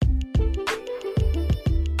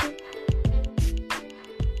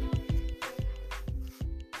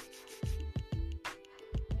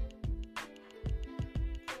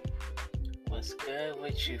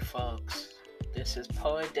with you folks? This is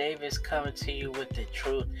Poet Davis coming to you with the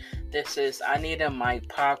truth. This is I Need a Mic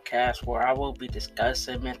podcast where I will be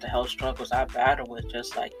discussing mental health struggles I battle with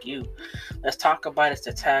just like you. Let's talk about it's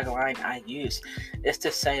the tagline I use. It's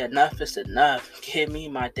to say enough is enough. Give me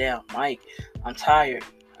my damn mic. I'm tired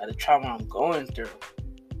of the trauma I'm going through.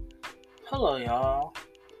 Hello y'all.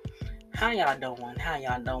 How y'all doing?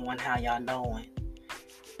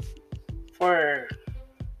 For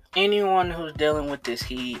anyone who's dealing with this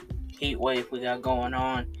heat wave we got going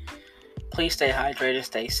on, please stay hydrated,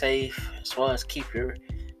 stay safe, as well as keep your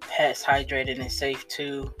pets hydrated and safe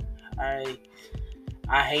too. I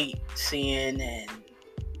hate seeing and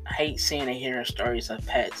hearing stories of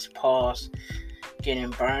pets paws getting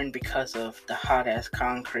burned because of the hot ass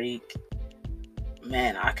concrete.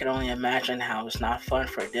 Man, I can only imagine how it's not fun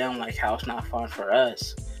for them, like how it's not fun for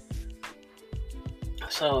us.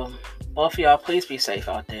 So, both of y'all, please be safe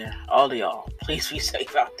out there. All of y'all, please be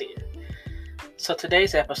safe out there. So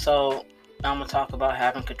today's episode, I'm going to talk about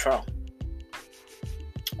having control.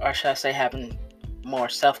 Or should I say having more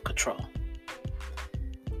self-control.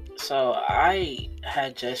 So I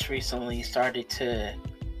had just recently started to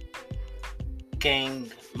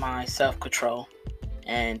gain my self-control.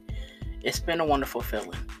 And it's been a wonderful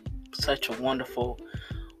feeling. Such a wonderful,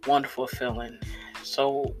 wonderful feeling.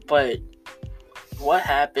 So, but what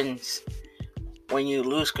happens when you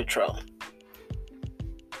lose control?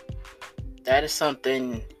 That's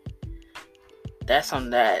something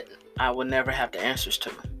that I would never have the answers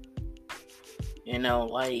to.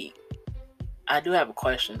 I do have a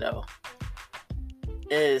question though.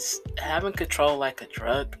 Is having control like a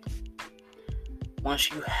drug?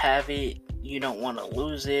 Once you have it, you don't want to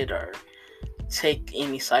lose it or take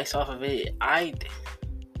any sights off of it. I've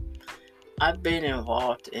been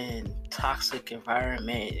involved in toxic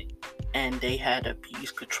environment and they had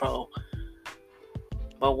abuse control.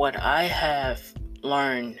 But what I have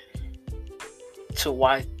learned to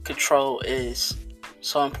why control is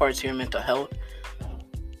so important to your mental health,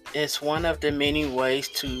 it's one of the many ways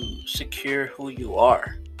to secure who you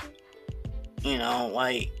are.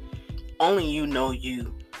 Only you know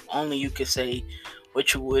you. Only you can say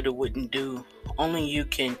what you would or wouldn't do. Only you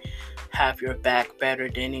can have your back better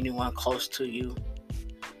than anyone close to you.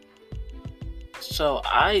 So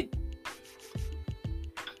I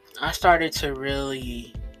started to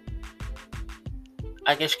really,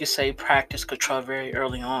 I guess you could say, practice control very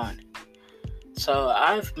early on. So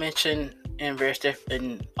I've mentioned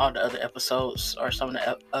in all the other episodes, or some of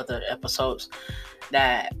the other episodes,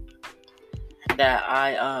 that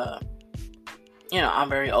I I'm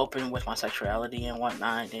very open with my sexuality and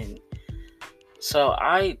whatnot, and so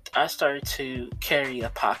I started to carry a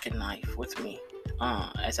pocket knife with me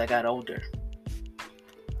as I got older.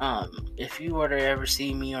 If you were to ever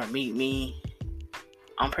see me or meet me,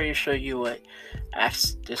 I'm pretty sure you would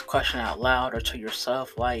ask this question out loud or to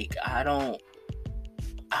yourself, like, I don't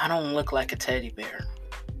look like a teddy bear.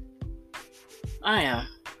 I am.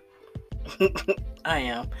 I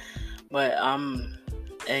am. But I'm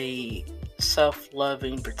a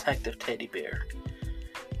self-loving, protective teddy bear.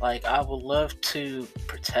 Like, I would love to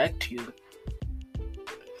protect you,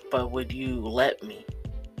 but would you let me?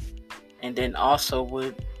 And then also,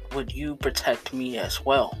 would you protect me as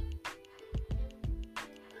well?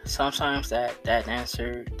 Sometimes that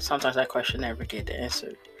question never get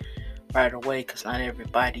answered right away, because not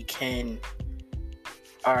everybody can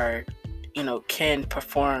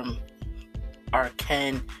perform or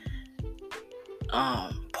can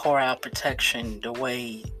pour out protection the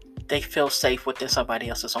way they feel safe within somebody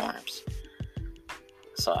else's arms.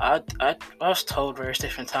 So I was told various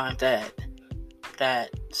different times that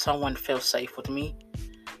someone feels safe with me.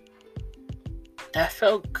 That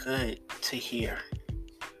felt good to hear,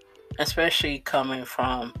 especially coming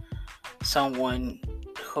from someone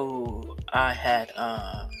who I had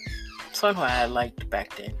liked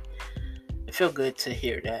back then. It felt good to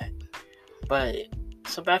hear that. But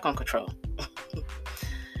so back on control.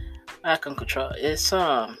 Back on control. It's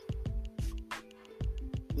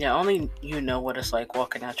only you know what it's like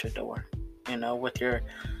walking out your door. With your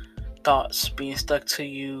thoughts being stuck to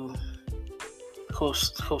you.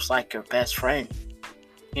 Who's like your best friend?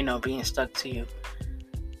 Being stuck to you.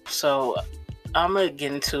 So I'm gonna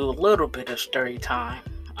get into a little bit of story time.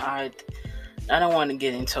 I don't want to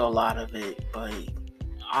get into a lot of it, but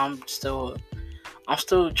I'm still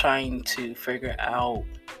trying to figure out,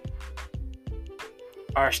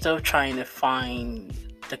 or still trying to find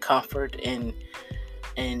the comfort in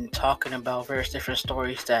talking about various different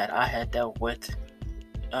stories that I had dealt with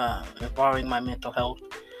involving my mental health.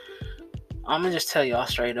 I'm gonna just tell y'all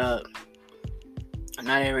straight up,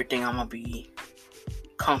 not everything I'm gonna be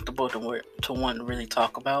comfortable to want to really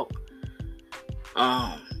talk about.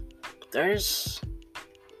 Um, there's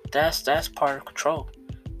that's part of control.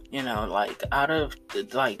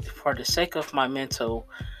 Like for the sake of my mental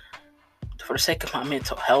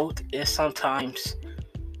health, it's sometimes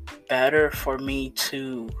better for me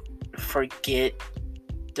to forget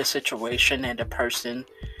the situation and the person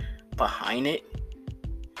behind it.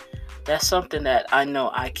 That's something that I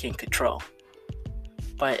know I can control.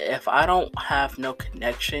 But if I don't have no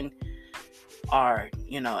connection, or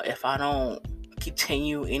if I don't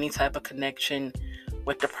continue any type of connection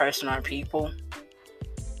with the person or people,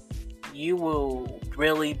 you will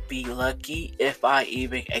really be lucky if I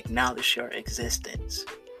even acknowledge your existence.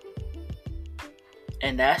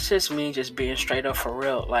 And that's just me just being straight up for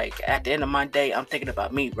real. Like, at the end of my day, I'm thinking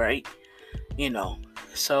about me, right?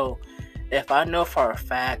 So if I know for a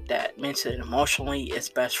fact that mentally and emotionally it's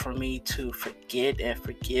best for me to forget and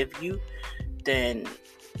forgive you, then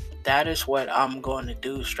that is what I'm going to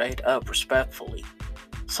do, straight up, respectfully.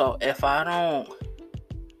 So if I don't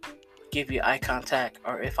give you eye contact,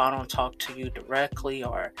 or if I don't talk to you directly,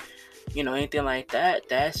 or anything like that,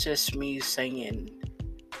 that's just me saying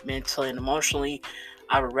mentally and emotionally,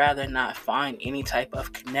 I would rather not find any type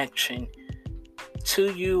of connection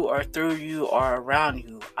to you or through you or around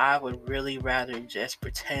you. I would really rather just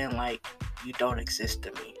pretend like you don't exist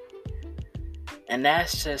to me. And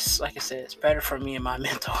that's just, like I said, it's better for me and my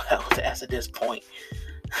mental health as at this point.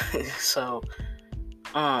 So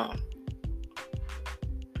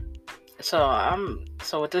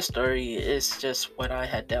with this story, it's just what I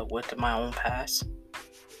had dealt with in my own past.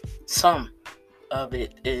 Some of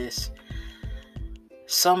it is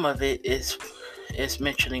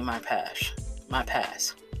mentioning my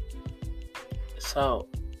past. So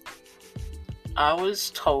I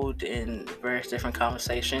was told in various different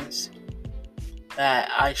conversations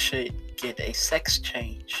that I should get a sex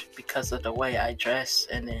change because of the way I dress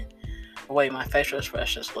and then the way my facial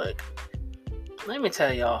expressions look. Let me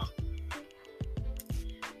tell y'all,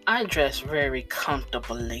 I dress very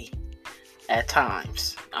comfortably at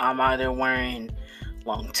times. I'm either wearing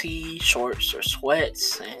long tees, shorts, or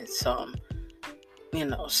sweats, and some,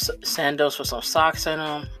 sandals with some socks in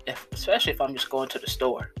them, especially if I'm just going to the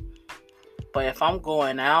store. But if I'm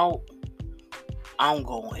going out, I'm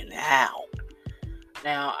going out.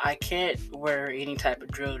 Now, I can't wear any type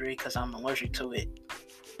of jewelry because I'm allergic to it.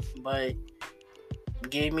 But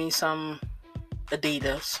give me some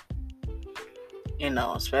Adidas,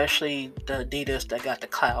 especially the Adidas that got the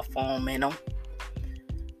cloud foam in them.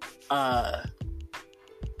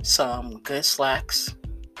 Some good slacks,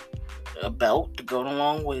 a belt to go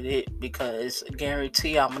along with it, because I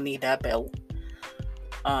guarantee I'm gonna need that belt.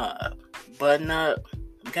 Button up,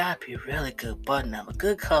 gotta be really good button up, a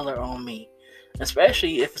good color on me,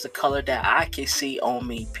 especially if it's a color that I can see on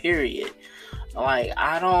me, period. Like,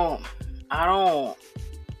 I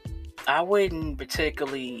wouldn't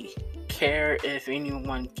particularly care if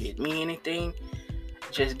anyone get me anything.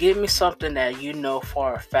 Just give me something that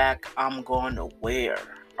for a fact I'm going to wear,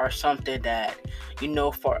 or something that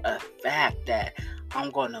for a fact that I'm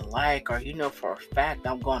going to like, or for a fact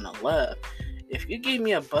I'm going to love. If you give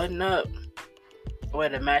me a button up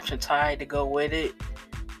with a matching tie to go with it,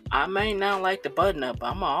 I may not like the button up, but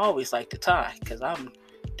I'm gonna always like the tie, because I'm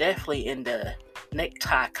definitely in the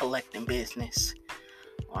necktie collecting business.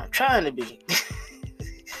 Or I'm trying to be.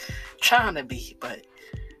 But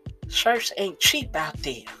shirts ain't cheap out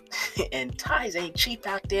there. And ties ain't cheap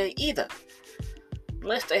out there either.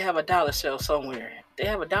 Unless they have a dollar sale somewhere. If they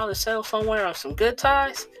have a dollar sale somewhere on some good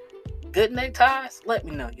ties, good neckties, let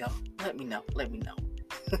me know, y'all. Let me know.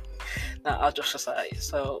 Now, I'll just aside.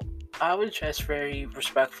 So, I would dress very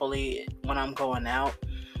respectfully when I'm going out.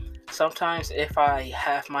 Sometimes, if I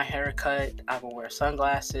have my hair cut, I will wear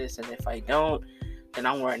sunglasses, and if I don't, then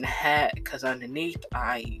I'm wearing a hat, because underneath,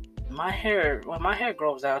 when my hair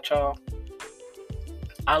grows out, y'all,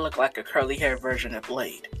 I look like a curly hair version of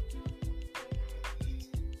Blade.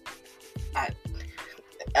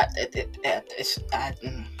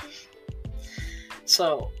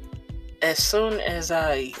 So, as soon as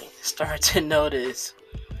I start to notice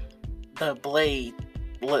the Blade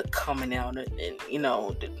look coming out,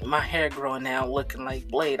 and my hair growing out looking like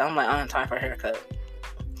Blade, I'm like, time for a haircut.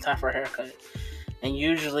 And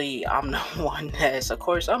usually I'm the one of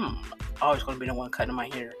course, I'm always going to be the one cutting my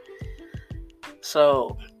hair.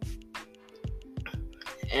 So,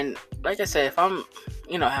 and like I said, if I'm,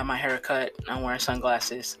 have my hair cut, I'm wearing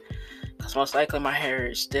sunglasses, because most likely my hair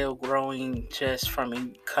is still growing just from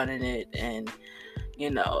me cutting it, and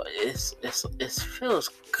it feels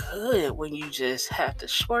good when you just have the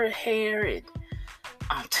short hair, and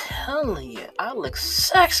I'm telling you, I look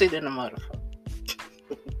sexy than a motherfucker.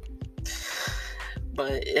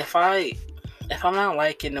 But if I'm not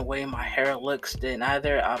liking the way my hair looks, then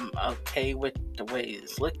either I'm okay with the way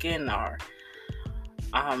it's looking, or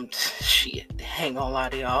shit. Ain't gonna lie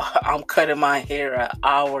to y'all, I'm cutting my hair an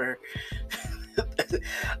hour,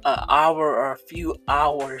 or a few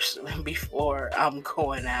hours before I'm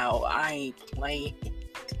going out. I ain't playing.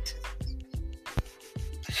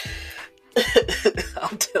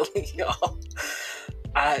 I'm telling y'all,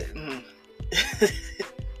 I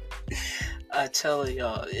I tell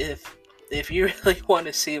y'all, if you really want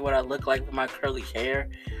to see what I look like with my curly hair,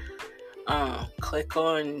 click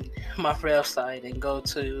on my website and go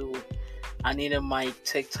to I Need a Mic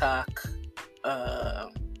TikTok, I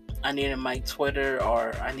Need a Mic Twitter,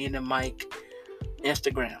 or I Need a Mic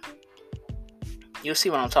Instagram. You'll see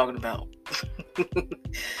what I'm talking about.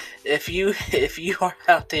 If you are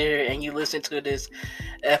out there and you listen to this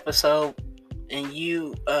episode and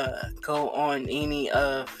you go on any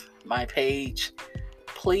of my page,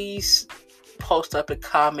 please post up a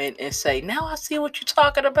comment and say, "Now I see what you're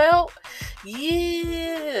talking about."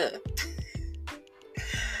 Yeah.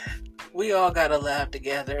 We all gotta laugh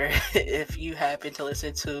together. If you happen to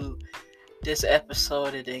listen to this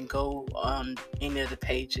episode and then go on any of the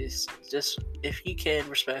pages, just if you can,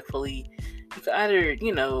 respectfully, you can either,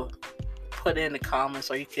 put in the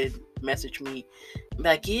comments, or you could message me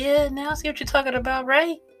like, "Yeah, now I see what you're talking about,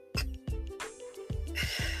 right?"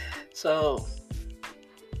 So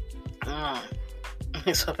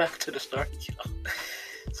so back to the story, y'all.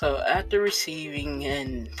 So after receiving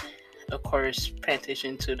and, of course, paying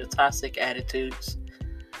attention to the toxic attitudes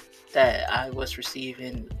that I was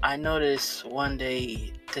receiving, I noticed one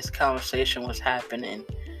day this conversation was happening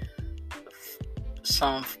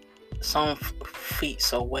some feet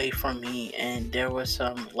away from me, and there was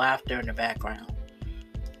some laughter in the background.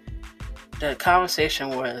 The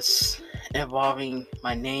conversation was involving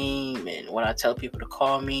my name and what I tell people to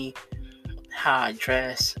call me, how I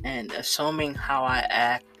dress, and assuming how I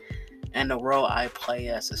act and the role I play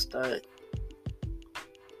as a stud.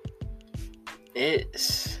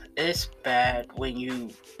 It's bad when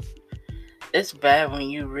you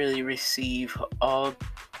really receive all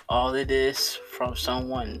of this from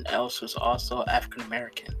someone else who's also African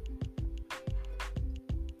American.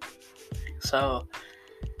 So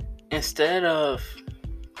instead of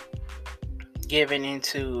giving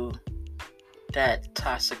into that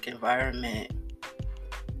toxic environment,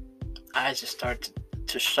 I just started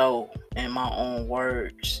to show in my own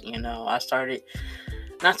words. I started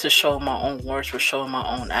not to show my own words, but showing my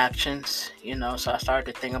own actions. So I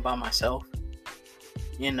started to think about myself,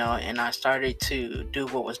 and I started to do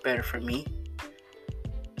what was better for me.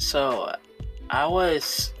 So I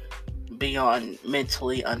was beyond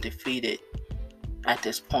mentally undefeated at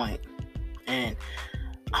this point, and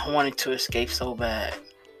I wanted to escape so bad.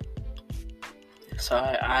 So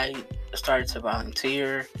I started to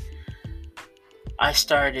volunteer. I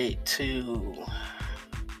started to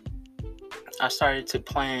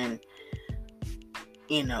plan,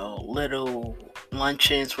 little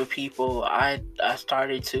luncheons with people. I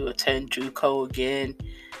started to attend JUCO again,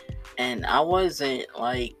 and I wasn't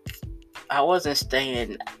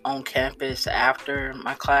staying on campus after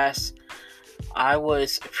my class. I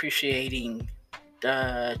was appreciating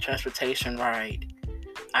the transportation ride,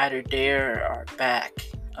 either there or back.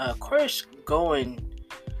 Of course, going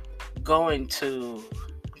to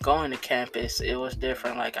campus, it was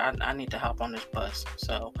different. Like, I need to hop on this bus,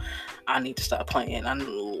 so I need to stop playing.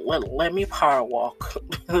 Let me power walk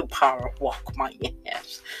my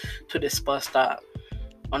ass to this bus stop.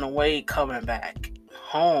 On the way coming back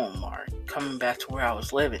home, or coming back to where I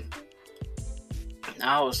was living,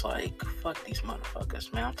 I was like, fuck these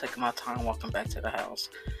motherfuckers, man. I'm taking my time walking back to the house.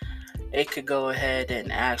 They could go ahead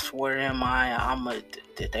and ask, where am I?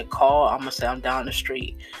 Did they call? I'm gonna say I'm down the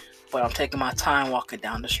street. But I'm taking my time walking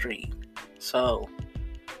down the street. So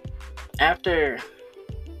after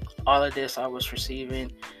all of this I was receiving,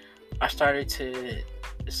 I started to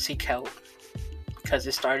seek help, because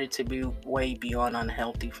it started to be way beyond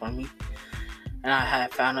unhealthy for me. And I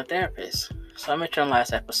had found a therapist. So I mentioned in the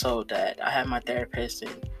last episode that I had my therapist,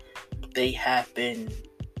 and they have been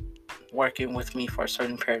working with me for a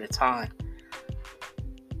certain period of time.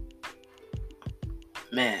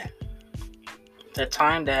 Man, the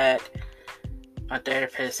time that my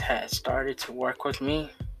therapist had started to work with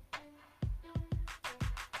me,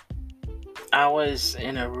 I was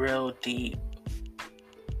in a real deep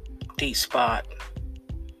spot.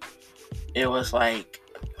 It was like,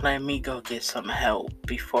 let me go get some help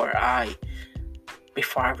before I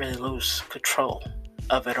really lose control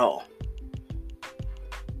of it all.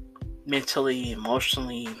 mentally,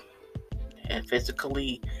 emotionally, and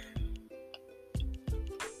physically,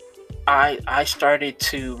 I started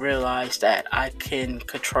to realize that I can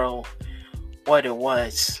control what it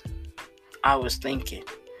was I was thinking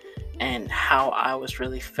and how I was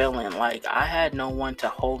really feeling. Like, I had no one to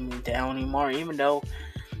hold me down anymore, even though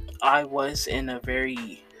I was in a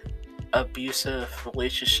very abusive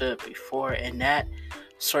relationship before, and that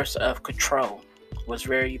source of control was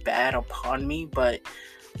very bad upon me. But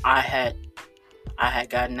I had I had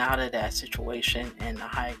gotten out of that situation, and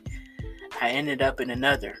I ended up in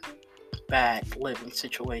another bad living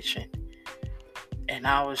situation, and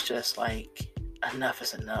I was just like, enough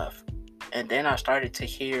is enough. And then I started to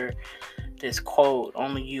hear this quote,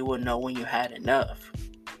 only you will know when you had enough.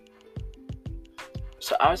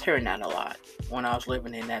 So I was hearing that a lot when I was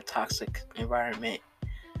living in that toxic environment.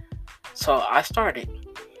 So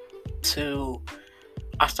to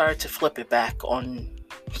started to flip it back on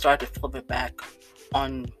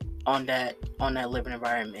on that living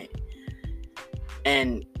environment.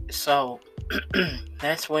 And so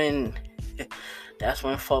that's when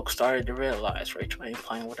folks started to realize Rachel ain't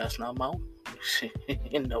playing with us no more.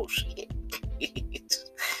 No shit.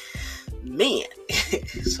 Man.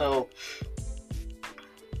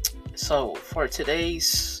 so for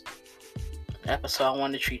today's episode, I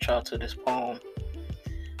wanted to treat y'all to this poem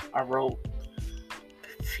I wrote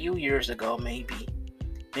a few years ago, maybe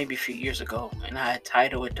a few years ago, and I had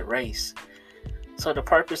titled it The Race. So the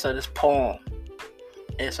purpose of this poem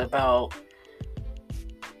is about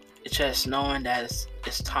just knowing that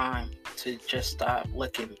it's time to just stop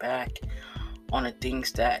looking back on the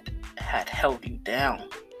things that had held you down,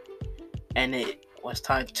 and it was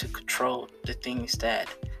time to control the things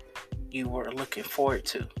that you were looking forward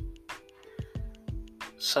to.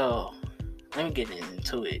 So let me get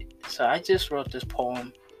into it. So I just wrote this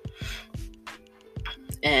poem,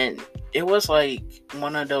 and it was like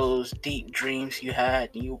one of those deep dreams you had.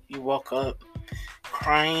 You woke up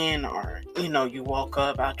crying, or you woke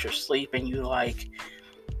up out your sleep and you like,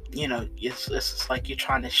 it's like you're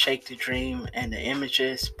trying to shake the dream and the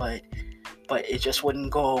images, but it just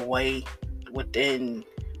wouldn't go away within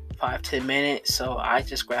 5-10 minutes. So I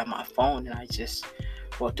just grabbed my phone and I just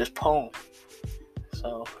wrote this poem.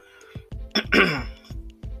 So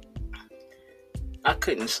I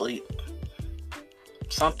couldn't sleep.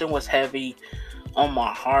 Something was heavy on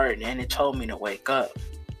my heart and it told me to wake up.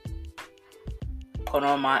 Put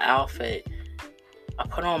on my outfit. I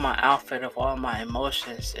put on my outfit of all my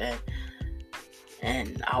emotions,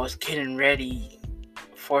 and I was getting ready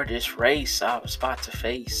for this race I was about to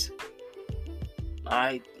face.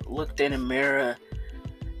 I looked in the mirror,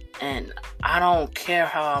 and I don't care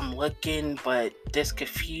how I'm looking, but this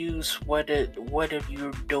confused what are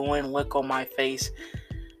you doing look on my face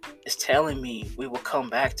is telling me we will come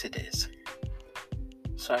back to this.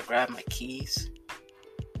 So I grabbed my keys,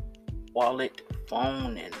 wallet,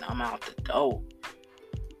 phone, and I'm out the door.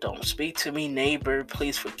 Don't speak to me, neighbor,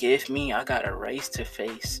 please forgive me, I got a race to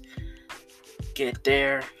face. Get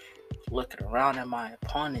there, looking around at my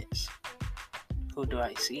opponents. Who do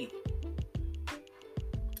I see?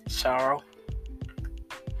 Sorrow,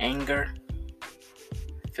 anger,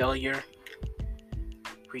 failure,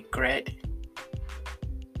 regret,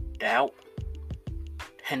 doubt,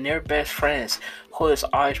 and their best friends who is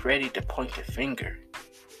always ready to point the finger.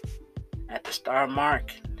 At the star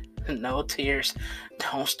mark, no tears,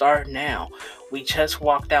 don't start now. We just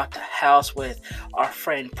walked out the house with our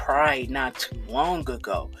friend Pride not too long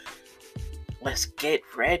ago. Let's get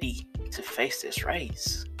ready to face this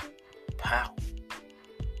race. Pow.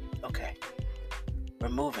 Okay, we're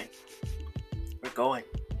moving. We're going.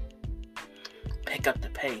 Pick up the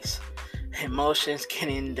pace. Emotions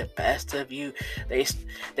getting the best of you.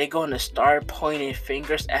 They gonna start pointing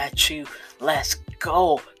fingers at you. Let's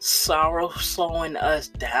go. Sorrow slowing us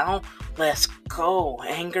down. Let's go.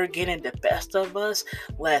 Anger getting the best of us.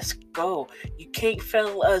 Let's go. You can't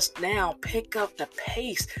fail us now. Pick up the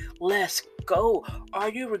pace. Let's go. Are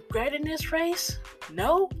you regretting this race?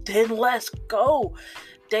 No? Then let's go.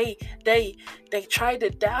 They tried to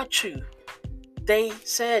doubt you. They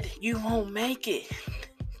said you won't make it.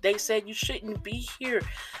 They said you shouldn't be here,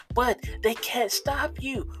 but they can't stop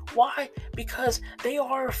you. Why? Because they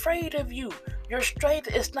are afraid of you. Your strength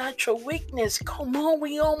is not your weakness. Come on,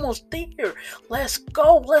 we almost there. Let's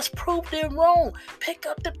go. Let's prove them wrong. Pick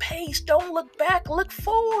up the pace. Don't look back. Look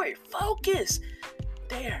forward. Focus.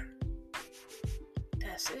 There.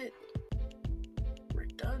 That's it. We're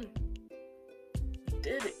done. We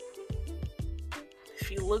did it. If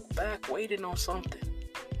you look back waiting on something,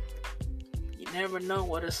 you never know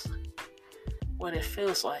what it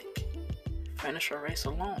feels like. Finish a race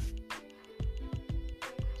alone.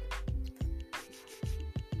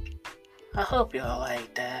 I hope y'all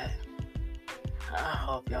like that. I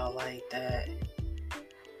hope y'all like that.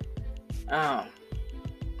 Um,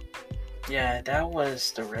 yeah, that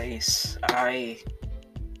was the race. I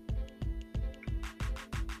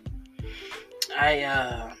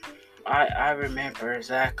I remember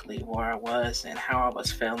exactly where I was and how I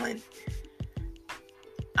was feeling.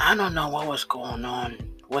 I don't know what was going on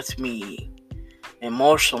with me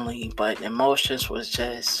emotionally, but emotions was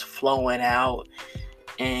just flowing out,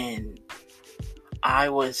 and I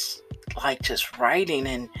was like just writing,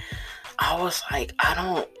 and I was like, I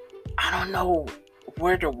don't know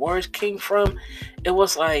where the words came from. It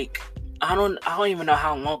was like I don't even know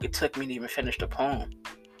how long it took me to even finish the poem.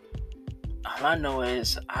 All I know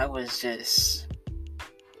is I was just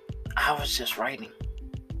writing.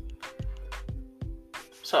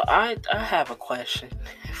 So I have a question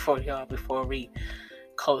for y'all before we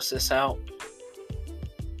close this out.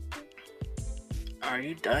 Are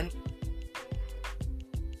you done?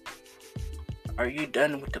 Are you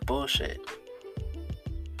done with the bullshit?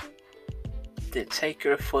 Then take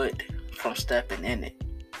your foot from stepping in it.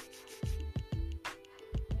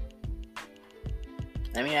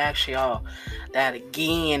 Let me ask y'all that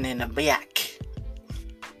again in the back.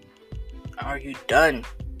 Are you done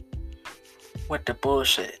with the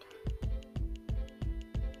bullshit?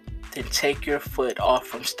 Then take your foot off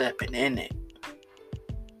from stepping in it.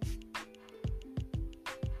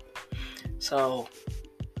 So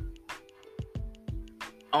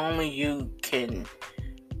only you can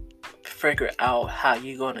figure out how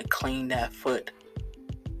you're gonna clean that foot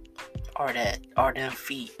or them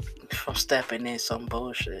feet from stepping in some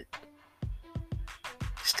bullshit.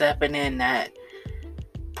 Stepping in that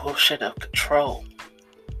bullshit of control.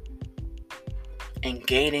 And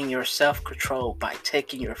gaining your self-control by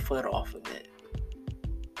taking your foot off of it.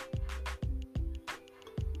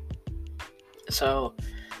 So,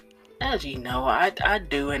 as you know, I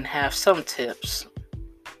do and have some tips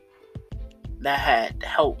that had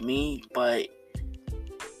helped me, but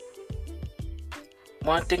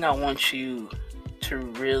one thing I really want you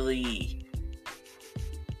to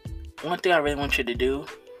do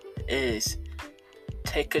is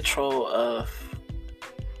take control of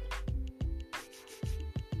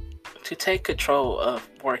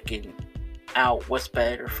working out what's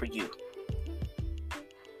better for you.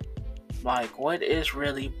 Like, what is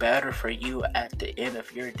really better for you at the end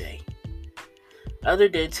of your day? Other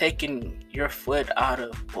than taking your foot out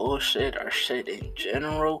of bullshit or shit in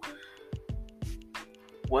general,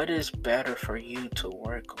 what is better for you to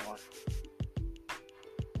work on?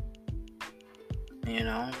 You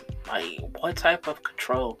know, like, what type of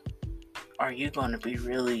control are you going to be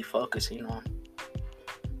really focusing on?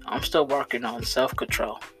 I'm still working on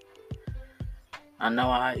self-control. I know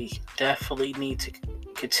I definitely need to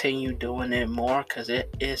continue doing it more because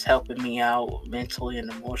it is helping me out mentally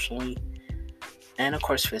and emotionally, and of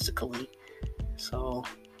course physically. So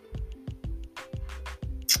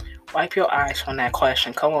wipe your eyes on that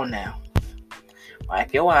question. Come on now.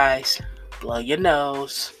 Wipe your eyes, blow your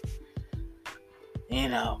nose, you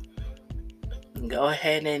know, go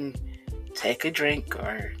ahead and take a drink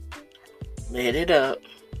or lit it up.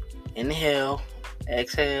 Inhale,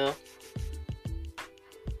 exhale.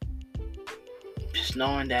 Just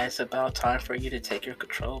knowing that it's about time for you to take your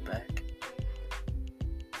control back.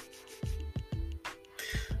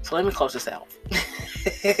 So let me close this out.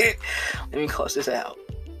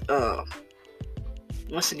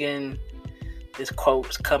 Once again, this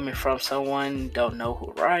quote's coming from someone, don't know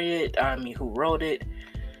who wrote it,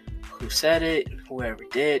 who said it, whoever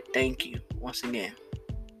did. Thank you once again.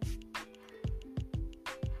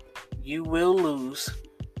 You will lose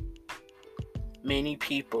many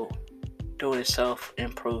people during the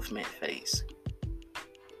self-improvement phase.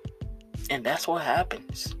 And that's what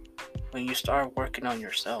happens when you start working on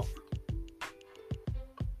yourself.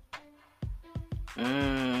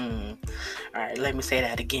 Alright, let me say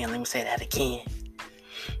that again.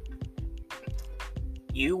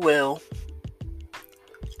 You will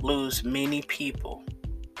lose many people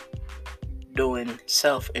during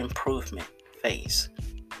self-improvement phase.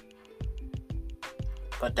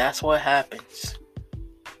 But that's what happens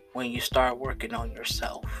when you start working on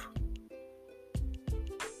yourself.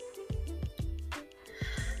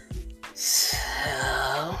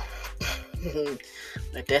 So,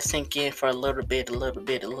 let that sink in for a little bit.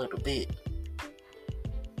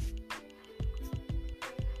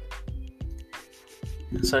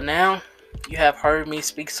 So now you have heard me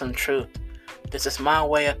speak some truth. This is my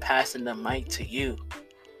way of passing the mic to you.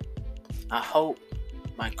 I hope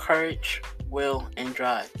my courage, will, and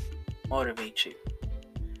drive motivate you.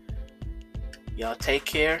 Y'all take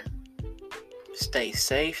care. Stay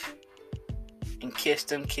safe. and kiss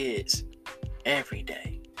them kids every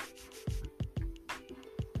day.